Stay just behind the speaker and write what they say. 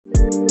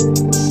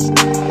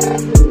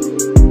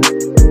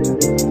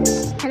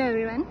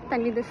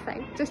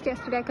Just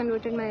yesterday I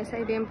converted my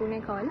IIM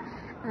Pune call,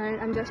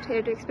 and I'm just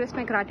here to express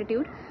my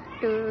gratitude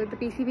to the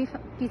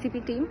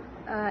PCP team,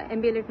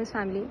 MBA Litmus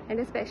family, and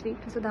especially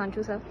to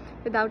Sudhanshu Sir.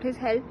 Without his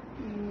help,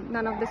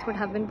 none of this would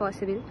have been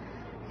possible.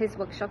 His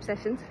workshop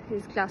sessions,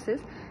 his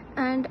classes,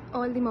 and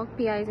all the mock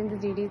PIs and the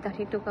GDs that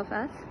he took of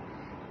us,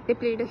 they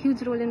played a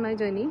huge role in my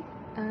journey.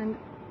 And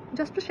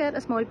just to share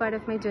a small part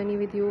of my journey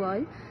with you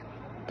all,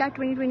 that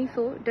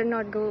 2024 did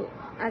not go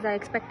as I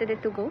expected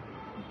it to go.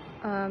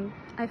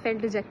 I felt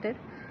dejected.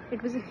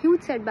 It was a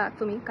huge setback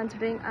for me,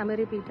 considering I'm a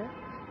repeater.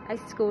 I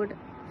scored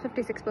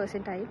 56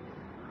 percentile,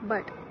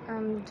 but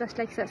just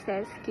like Sir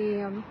says,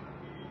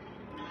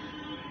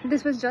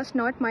 this was just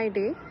not my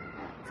day.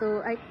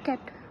 So I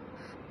kept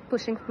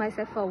pushing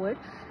myself forward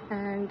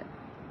and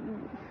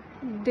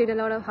did a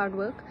lot of hard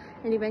work,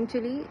 and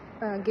eventually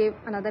gave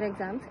another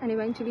exams and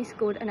eventually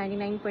scored a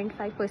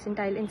 99.5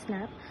 percentile in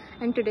SNAP.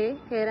 And today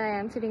here I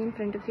am sitting in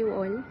front of you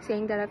all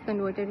saying that I've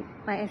converted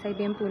my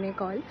IIM Pune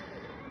call.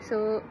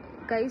 So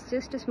guys,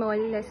 just a small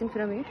lesson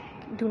from it: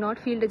 do not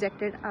feel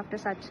dejected after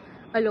such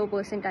a low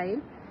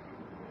percentile.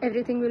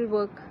 Everything will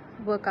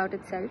work out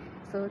itself.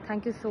 So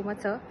thank you so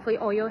much, sir, for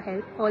all your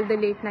help, all the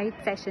late night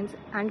sessions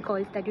and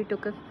calls that you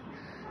took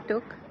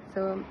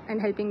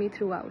and helping me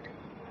throughout.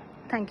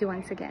 Thank you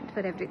once again for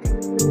everything.